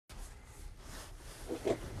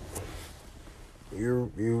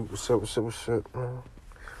What's up, man?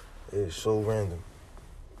 It's so random.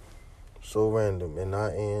 So random. And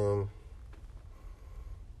I'm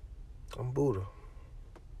Buddha.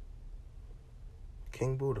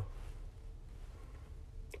 King Buddha.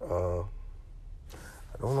 I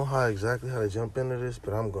don't know exactly how to jump into this,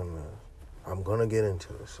 but I'm gonna get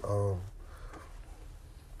into this.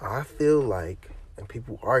 I feel like, and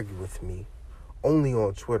people argue with me, only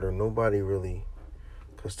on Twitter, nobody really,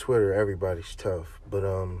 because Twitter, everybody's tough, but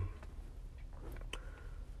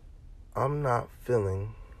I'm not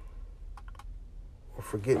feeling, or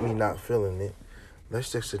forget me not feeling it,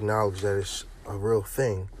 let's just acknowledge that it's a real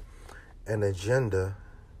thing, an agenda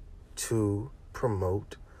to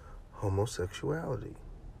promote homosexuality.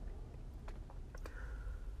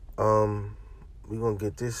 We're going to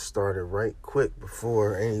get this started right quick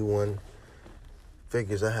before anyone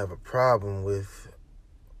figures I have a problem with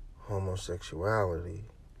homosexuality.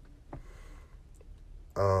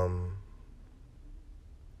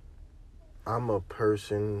 I'm a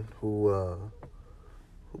person who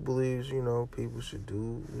believes, people should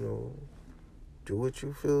do what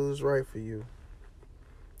you feel is right for you.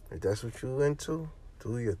 If that's what you into,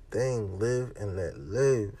 do your thing, live and let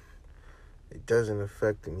live. It doesn't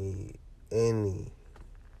affect me any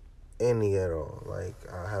at all. Like,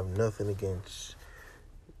 I have nothing against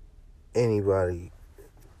anybody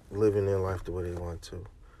living their life the way they want to.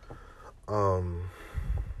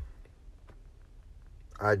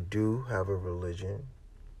 I do have a religion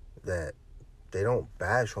that they don't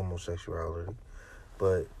bash homosexuality,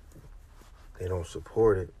 but they don't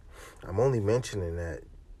support it. I'm only mentioning that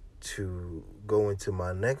to go into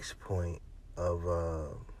my next point of,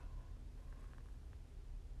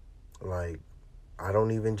 I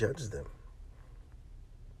don't even judge them.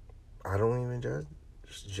 I don't even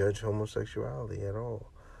judge homosexuality at all.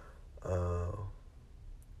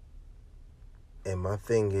 And my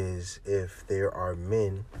thing is, if there are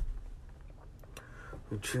men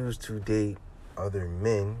who choose to date other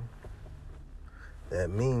men, that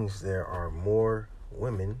means there are more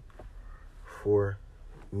women for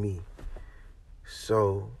me.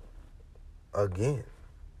 So, again,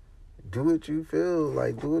 do what you feel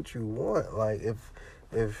like, do what you want. Like,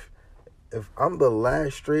 if I'm the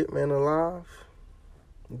last straight man alive,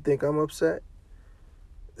 you think I'm upset?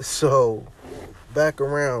 So, back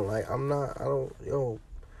around. Like, do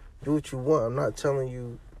what you want. I'm not telling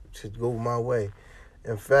you to go my way.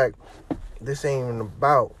 In fact, this ain't even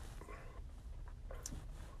about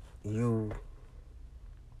you,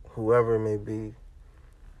 whoever it may be,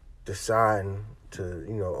 deciding to,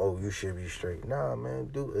 you should be straight. Nah, man,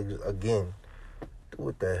 do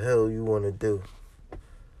what the hell you want to do.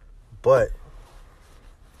 But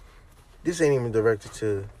this ain't even directed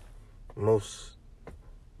to most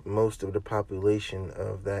of the population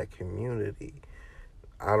of that community.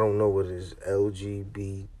 I don't know what is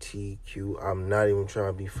LGBTQ. I'm not even trying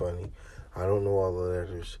to be funny. I don't know all the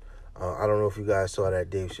letters. I don't know if you guys saw that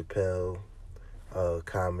Dave Chappelle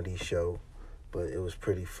comedy show, but it was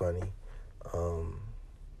pretty funny.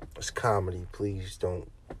 It's comedy. Please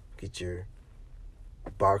don't get your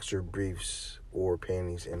boxer briefs or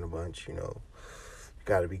panties in a bunch, You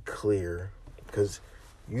got to be clear, because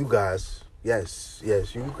you guys, yes,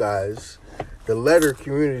 you guys, the letter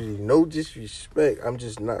community, no disrespect, I'm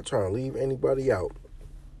just not trying to leave anybody out,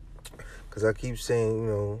 because I keep saying,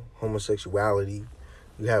 homosexuality,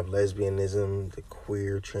 you have lesbianism, the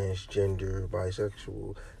queer, transgender,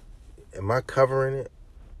 bisexual. Am I covering it?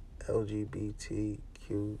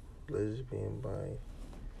 LGBTQ, lesbian, bi,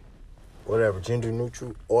 whatever, gender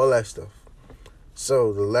neutral, all that stuff.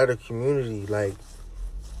 So the letter community,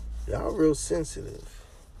 y'all real sensitive.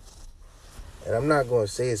 And I'm not going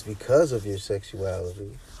to say it's because of your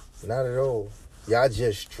sexuality. Not at all. Y'all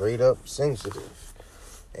just straight up sensitive.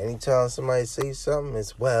 Anytime somebody says something,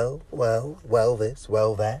 it's well this,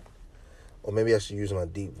 well that. Or maybe I should use my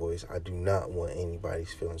deep voice. I do not want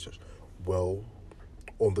anybody's feelings just, well,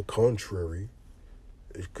 on the contrary,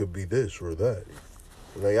 it could be this or that.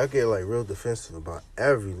 Y'all get real defensive about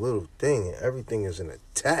every little thing, and everything is an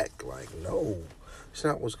attack. No, it's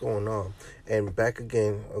not what's going on. And back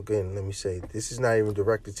again, let me say, this is not even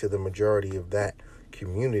directed to the majority of that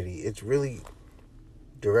community. It's really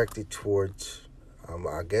directed towards,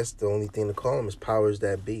 I guess the only thing to call them is powers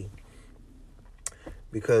that be.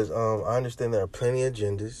 Because I understand there are plenty of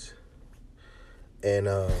agendas, and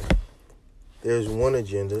there's one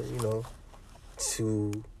agenda,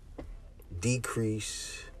 to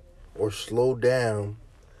decrease or slow down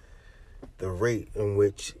the rate in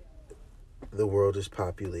which the world is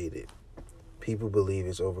populated. People believe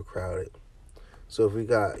it's overcrowded. So if we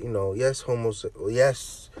got, yes,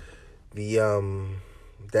 the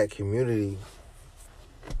that community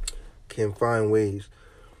can find ways,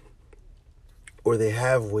 or they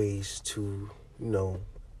have ways to,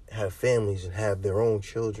 have families and have their own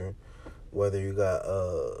children, whether you got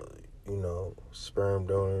sperm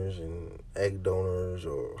donors and egg donors,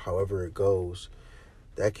 or however it goes.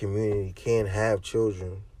 That community can have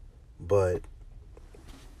children, but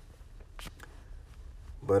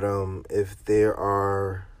if they're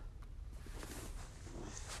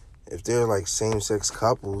like same-sex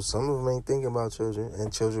couples, some of them ain't thinking about children,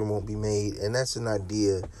 and children won't be made, and that's an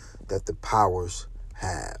idea that the powers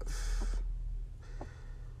have.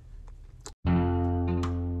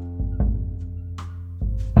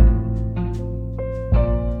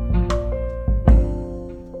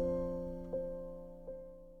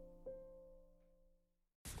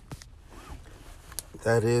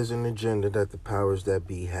 That is an agenda that the powers that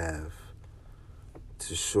be have,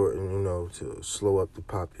 to shorten, to slow up the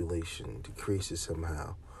population, decrease it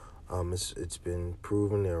somehow. It's been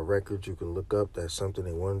proven. There are records you can look up. That's something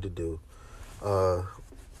they wanted to do.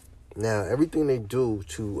 Now, everything they do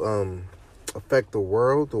to affect the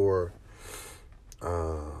world, or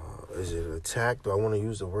is it attack? Do I want to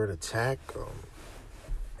use the word attack?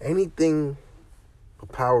 Anything the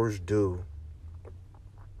powers do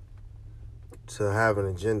to have an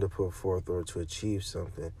agenda put forth, or to achieve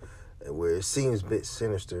something where it seems a bit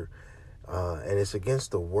sinister, and it's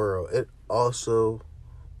against the world, it also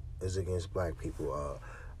is against black people.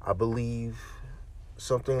 I believe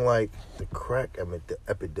something like the crack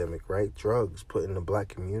epidemic, right? Drugs put in the black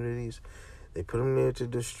communities, they put them there to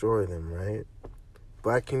destroy them, right?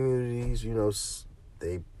 Black communities,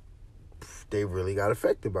 they really got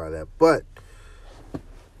affected by that. But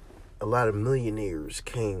a lot of millionaires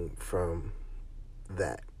came from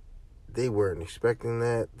that. They weren't expecting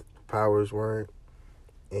that. The powers weren't.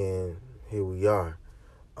 And here we are.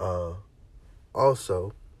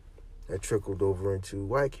 Also, that trickled over into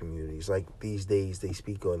white communities. Like these days, they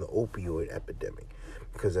speak on the opioid epidemic,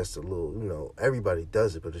 because that's a little, everybody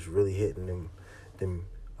does it, but it's really hitting them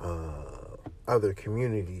other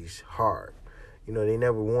communities hard. They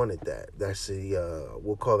never wanted that. That's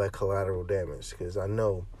we'll call that collateral damage, because I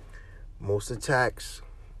know most attacks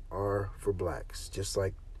are for blacks, just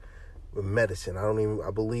like with medicine. I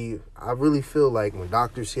really feel like when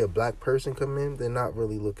doctors see a black person come in, they're not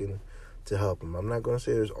really looking to help them. I'm not going to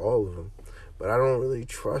say there's all of them, but I don't really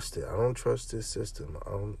trust it. I don't trust this system. I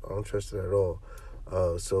don't trust it at all.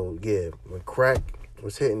 So yeah, when crack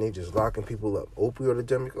was hitting, they just locking people up. Opioid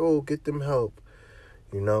epidemic, get them help,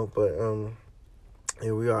 but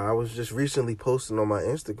here we are. I was just recently posting on my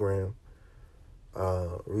Instagram.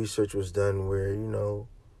 Research was done where,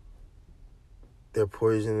 they're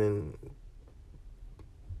poisoning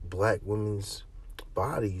black women's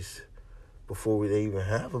bodies before they even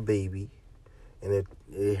have a baby, and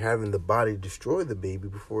they're having the body destroy the baby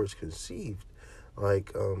before it's conceived.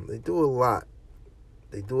 Like, they do a lot.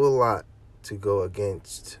 They do a lot to go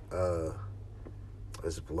against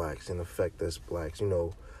us blacks and affect us blacks. They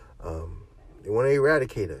want to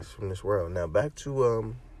eradicate us from this world. Now, back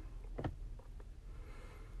to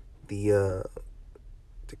the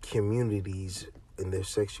communities and their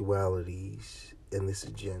sexualities and this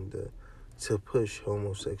agenda to push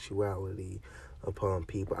homosexuality upon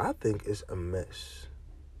people. I think it's a mess.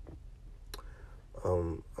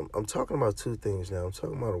 I'm talking about two things now. I'm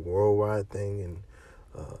talking about a worldwide thing and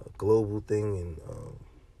global thing,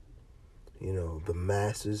 and the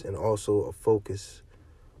masses, and also a focus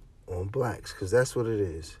on blacks, because that's what it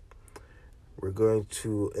is. We're going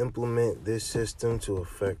to implement this system to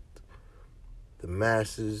affect the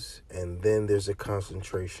masses, and then there's a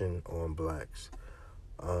concentration on blacks.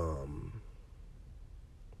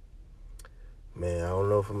 Man, I don't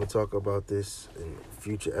know if I'm going to talk about this in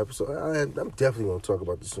future episodes. I'm definitely going to talk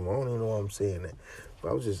about this soon. I don't even know why I'm saying that.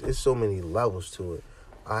 But it's so many levels to it.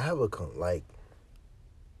 I have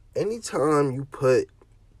anytime you put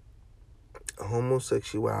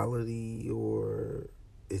homosexuality or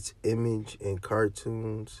its image in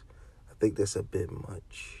cartoons, I think that's a bit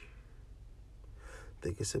much.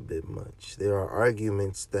 There are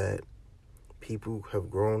arguments that people have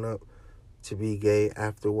grown up to be gay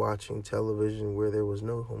after watching television where there was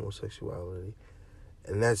no homosexuality.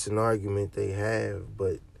 And that's an argument they have,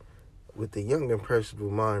 but with the young, impressionable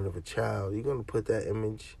mind of a child, you're going to put that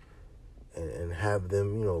image and have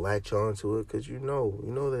them, latch on to it, because you know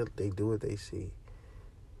that they do what they see.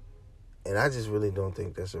 And I just really don't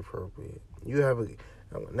think that's appropriate.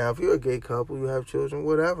 Now, if you're a gay couple, you have children,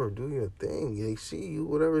 whatever, do your thing. They see you,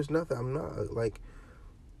 whatever, it's nothing.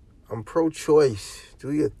 I'm pro-choice.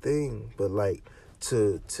 Do your thing. But,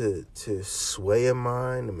 to sway a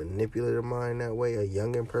mind, to manipulate a mind that way, a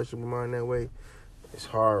young impressionable mind that way, it's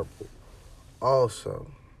horrible. Also,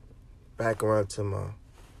 back around to my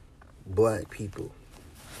black people.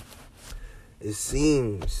 It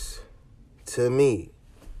seems to me,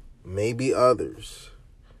 maybe others,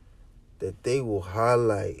 that they will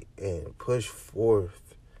highlight and push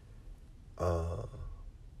forth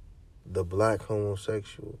the black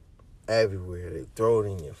homosexual everywhere. They throw it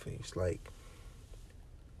in your face. Like,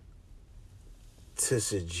 to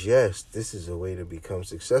suggest this is a way to become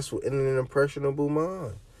successful in an impressionable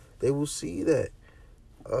mind. They will see that.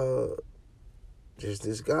 Just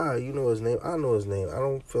this guy, you know his name, I know his name. I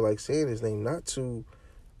don't feel like saying his name, not to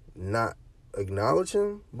not acknowledge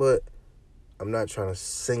him, but I'm not trying to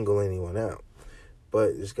single anyone out.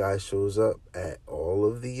 But this guy shows up at all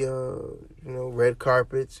of the, red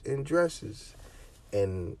carpets and dresses.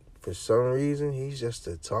 And for some reason, he's just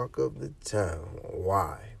the talk of the town.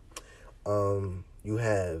 Why? You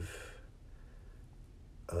have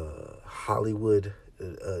Hollywood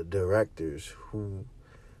directors who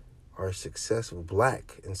are successful,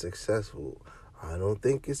 black and successful. I don't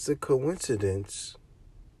think it's a coincidence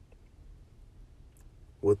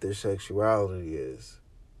what their sexuality is.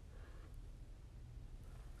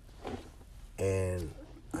 And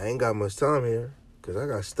I ain't got much time here because I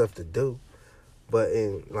got stuff to do. But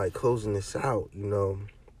in closing this out,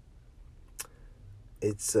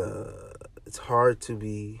 it's hard to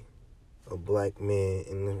be a black man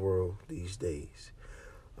in the world these days.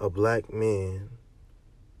 A black man,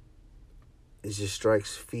 it just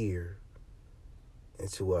strikes fear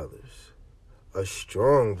into others. A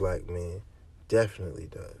strong black man definitely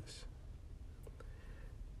does.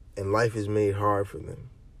 And life is made hard for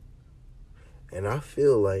them. And I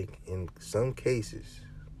feel like in some cases,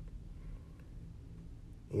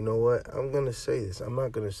 you know what? I'm going to say this. I'm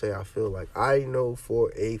not going to say I feel like. I know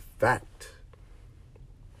for a fact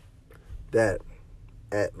that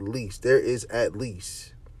there is at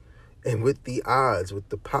least, and with the odds, with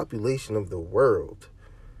the population of the world,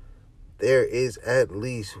 there is at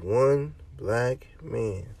least one black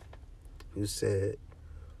man who said,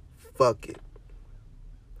 fuck it,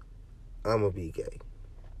 I'm going to be gay.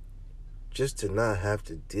 Just to not have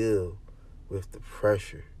to deal with the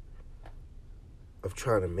pressure of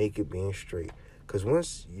trying to make it being straight. Because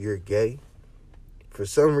once you're gay, for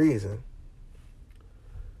some reason,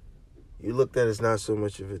 you looked at as not so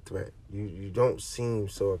much of a threat. You don't seem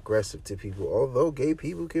so aggressive to people. Although gay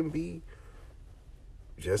people can be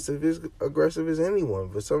just as aggressive as anyone.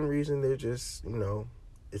 For some reason, they're just,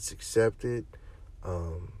 it's accepted.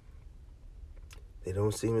 They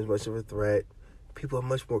don't seem as much of a threat. People are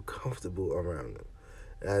much more comfortable around them.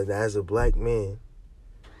 As a black man,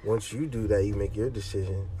 once you do that, you make your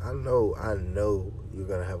decision. I know you're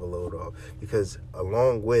going to have a load off. Because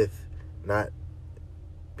along with not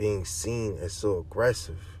being seen as so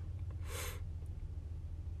aggressive,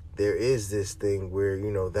 there is this thing where,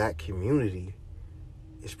 that community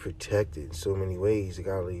is protected in so many ways. They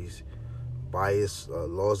got all these bias,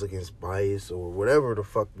 laws against bias, or whatever the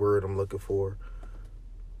fuck word I'm looking for,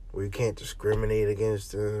 where you can't discriminate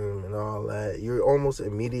against them and all that. You're almost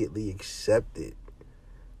immediately accepted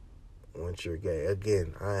once you're gay.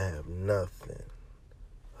 Again, I have nothing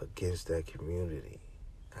against that community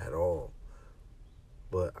at all.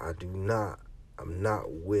 But I'm not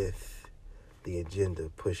with the agenda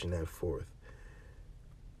pushing that forth.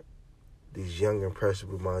 These young,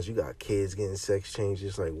 impressionable minds, you got kids getting sex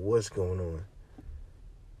changes, like, what's going on?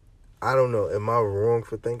 I don't know. Am I wrong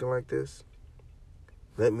for thinking like this?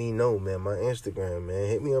 Let me know, man. My Instagram, man.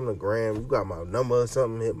 Hit me on the gram. You got my number or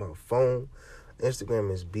something. Hit my phone.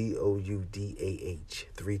 Instagram is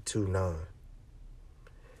BOUDAH329.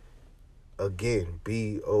 Again,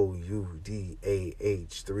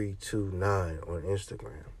 BOUDAH329 on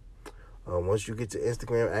Instagram. Once you get to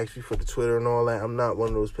Instagram, ask me for the Twitter and all that. I'm not one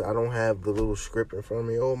of those people. I don't have the little script in front of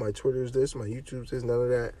me. Oh, my Twitter's this, my YouTube's this, none of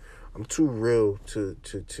that. I'm too real to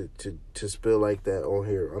spill like that on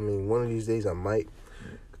here. I mean, one of these days I might,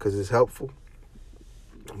 because it's helpful.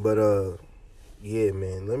 But yeah,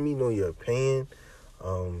 man, let me know your opinion.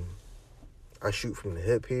 I shoot from the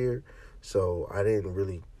hip here, so I didn't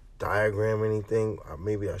really diagram anything.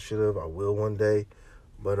 Maybe I should have. I will one day.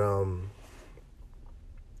 But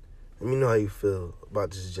let me know how you feel about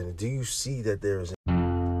this agenda. Do you see that there is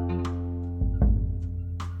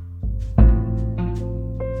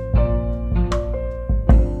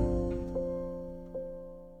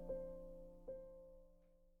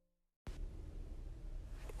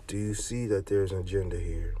Do you see that there's an agenda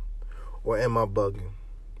here? Or am I bugging?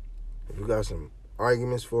 If you got some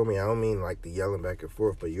arguments for me, I don't mean like the yelling back and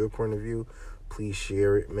forth, but your point of view, Please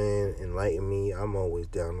share it, man. Enlighten me. I'm always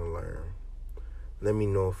down to learn. Let me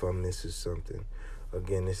know if I'm missing something.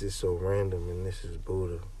 Again, this is So Random, and this is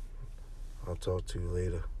Buddha. I'll talk to you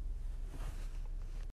later.